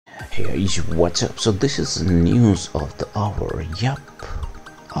Hey, what's up? So this is news of the hour. Yup.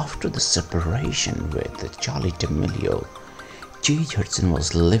 After the separation with Charli D'Amelio, Hudson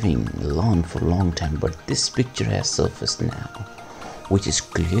was living alone for a long time, but this picture has surfaced now, which is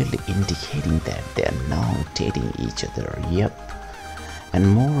clearly indicating that they are now dating each other. Yup. And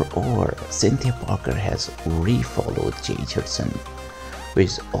moreover, Cynthia Parker has refollowed Hudson, which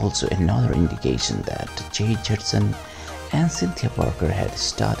is also another indication that Hudson and Cynthia Parker had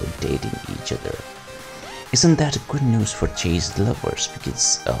started dating each other. Isn't that good news for Jay's lovers?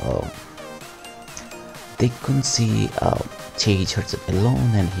 Because they couldn't see Hudson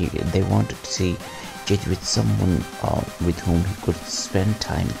alone, and they wanted to see Jay with someone with whom he could spend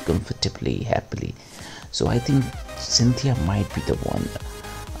time comfortably, happily. So I think Cynthia might be the one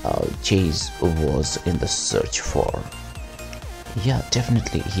Chase was in the search for. Yeah,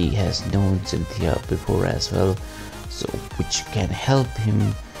 definitely he has known Cynthia before as well, so which can help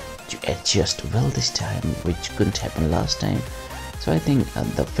him to adjust well this time, which couldn't happen last time. So I think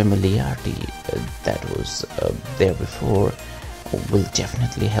the familiarity that was there before will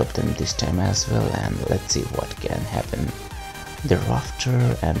definitely help them this time as well, and let's see what can happen thereafter.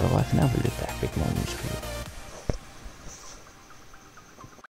 And bye bye for now. We'll be back with more news for you.